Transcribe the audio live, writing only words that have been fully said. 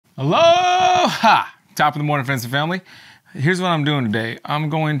Aloha! Top of the morning, friends and family. Here's what I'm doing today. I'm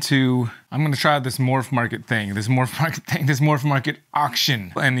gonna try this Morph Market thing, this Morph Market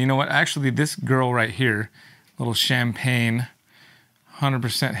auction. And you know what? Actually, this girl right here, little champagne,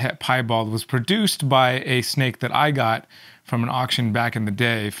 100% het piebald, was produced by a snake that I got from an auction back in the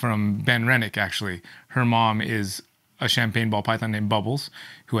day from Ben Rennick, actually. Her mom is a champagne ball python named Bubbles,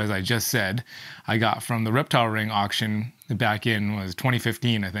 who, as I just said, I got from the reptile ring auction back in, was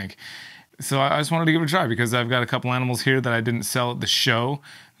 2015, I think. So I just wanted to give it a try because I've got a couple animals here that I didn't sell at the show.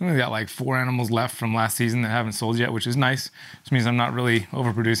 I've only got like 4 animals left from last season that haven't sold yet, which is nice. Which means I'm not really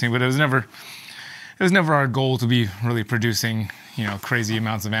overproducing, but it was never our goal to be really producing, you know, crazy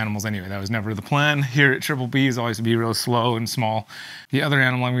amounts of animals anyway. That was never the plan. Here at Triple B is always to be real slow and small. The other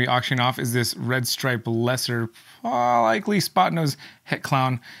animal I'm going to be auctioning off is this red stripe lesser, likely spot nose het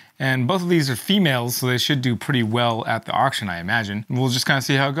clown. And both of these are females, so they should do pretty well at the auction, I imagine. We'll just kind of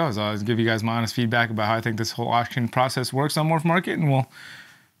see how it goes. I'll give you guys my honest feedback about how I think this whole auction process works on Morph Market, and we'll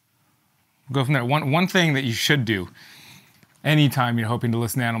go from there. One thing that you should do anytime you're hoping to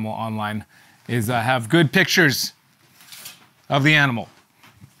list an animal online is have good pictures of the animal.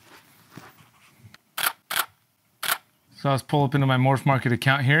 So let's pull up into my Morph Market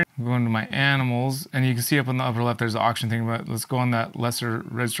account here. Go into my animals, and you can see up on the upper left there's the auction thing, but let's go on that lesser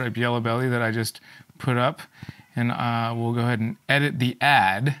red stripe yellow belly that I just put up, and we'll go ahead and edit the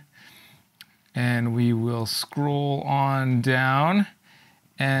ad, and we will scroll on down,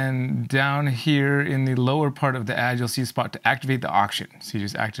 and down here in the lower part of the ad you'll see a spot to activate the auction. So you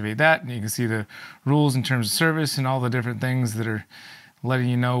just activate that, and you can see the rules in terms of service and all the different things that are letting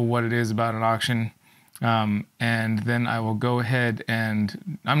you know what it is about an auction. And then I will go ahead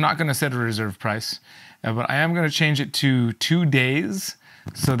and, I'm not going to set a reserve price, but I am going to change it to 2 days.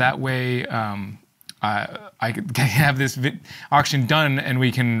 So that way I can have this auction done and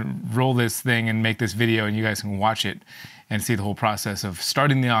we can roll this thing and make this video and you guys can watch it and see the whole process of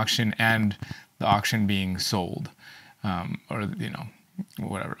starting the auction and the auction being sold. Or, you know,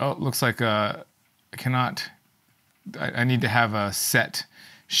 whatever. Oh, it looks like I need to have a set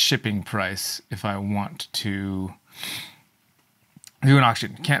shipping price if I want to do an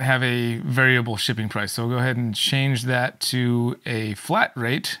auction. Can't have a variable shipping price. So we'll go ahead and change that to a flat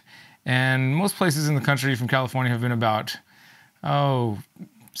rate. And most places in the country from California have been about,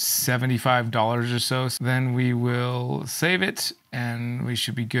 $75 or so. Then we will save it and we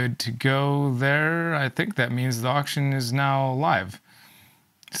should be good to go there. I think that means the auction is now live.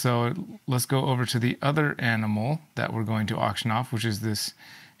 So let's go over to the other animal that we're going to auction off, which is this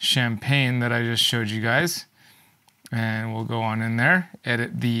champagne that I just showed you guys. And we'll go on in there,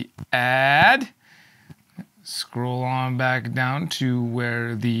 edit the ad, scroll on back down to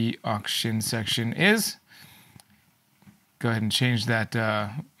where the auction section is. Go ahead and change that.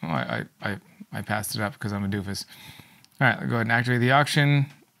 I passed it up because I'm a doofus. All right, I'll go ahead and activate the auction.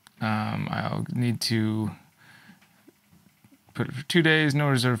 I'll need to put it for 2 days, no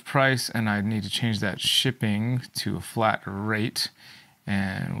reserve price, and I need to change that shipping to a flat rate.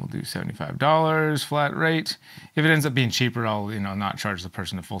 And we'll do $75 flat rate. If it ends up being cheaper, I'll not charge the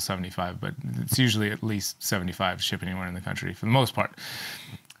person the full $75, but it's usually at least $75 to ship anywhere in the country for the most part.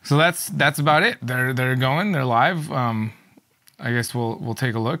 So that's about it. They're going, they're live. I guess we'll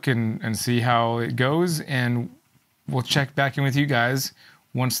take a look and see how it goes, and we'll check back in with you guys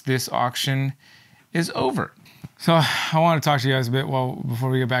once this auction is over. So I want to talk to you guys a bit before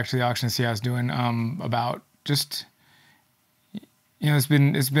we get back to the auction and see how it's doing, about just,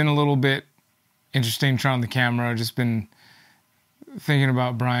 it's been a little bit interesting trying on the camera. I've just been thinking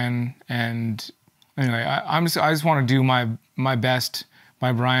about Brian, and anyway, I just want to do my best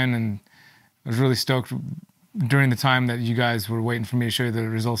by Brian, and I was really stoked during the time that you guys were waiting for me to show you the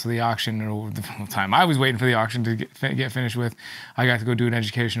results of the auction, or the time I was waiting for the auction to get finished with. I got to go do an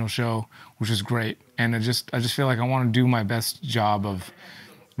educational show, which was great, and I just feel like I want to do my best job of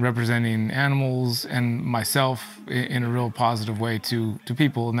representing animals and myself in a real positive way to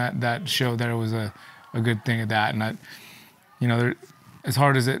people, and that show there was a good thing at that. And as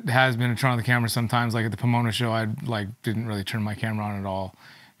hard as it has been to turn on the camera sometimes, like at the Pomona show, I didn't really turn my camera on at all,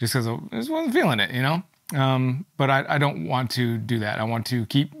 just because I just wasn't feeling it, But I don't want to do that. I want to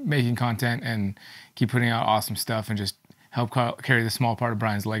keep making content and keep putting out awesome stuff and just help carry the small part of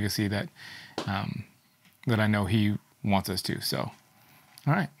Brian's legacy that I know he wants us to. So,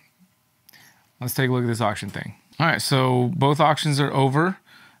 all right, let's take a look at this auction thing. All right, so both auctions are over.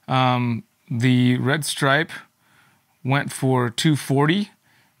 The red stripe went for $240,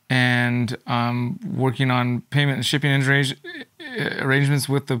 and I'm working on payment and shipping arrangements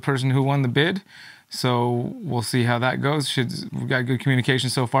with the person who won the bid. So we'll see how that goes. We've got good communication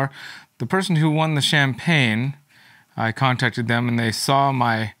so far. The person who won the champagne, I contacted them and they saw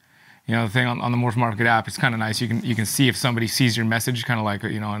my, the thing on the Morph Market app. It's kind of nice. You can see if somebody sees your message, kind of like,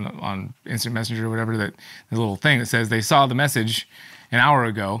 on Instant Messenger or whatever, that there's a little thing that says they saw the message an hour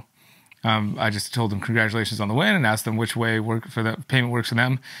ago. I just told them congratulations on the win and asked them which way payment works for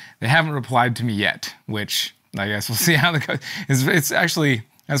them. They haven't replied to me yet, which I guess we'll see how that goes. It's actually,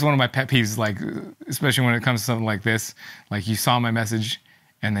 that's one of my pet peeves, like, especially when it comes to something like this. Like, you saw my message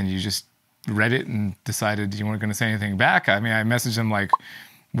and then you just read it and decided you weren't going to say anything back. I mean, I messaged them like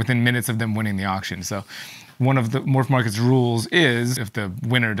within minutes of them winning the auction. So one of the Morph Market's rules is if the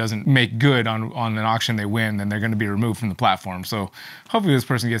winner doesn't make good on an auction they win, then they're going to be removed from the platform. So hopefully this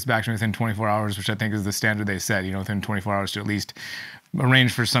person gets back to me within 24 hours, which I think is the standard they set, within 24 hours to at least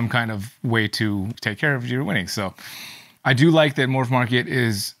arrange for some kind of way to take care of your winnings. So I do like that Morph Market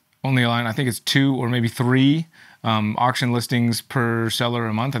is only allowing, I think it's 2 or maybe 3 auction listings per seller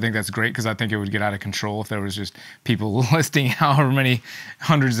a month. I think that's great because I think it would get out of control if there was just people listing however many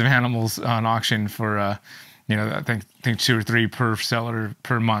hundreds of animals on auction for, I think 2 or 3 per seller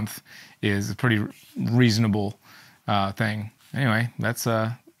per month is a pretty reasonable thing. Anyway, that's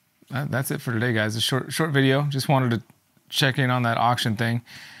it for today, guys. A short video. Just wanted to check in on that auction thing.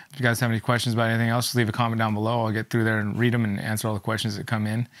 If you guys have any questions about anything else, just leave a comment down below. I'll get through there and read them and answer all the questions that come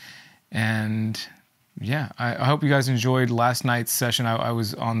in. And yeah, I hope you guys enjoyed last night's session. I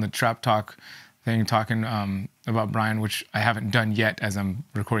was on the Trap Talk thing talking about Brian, which I haven't done yet as I'm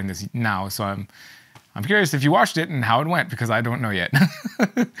recording this now. So I'm curious if you watched it and how it went, because I don't know yet.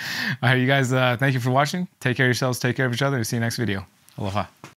 All right, you guys, thank you for watching. Take care of yourselves. Take care of each other. See you next video. Aloha.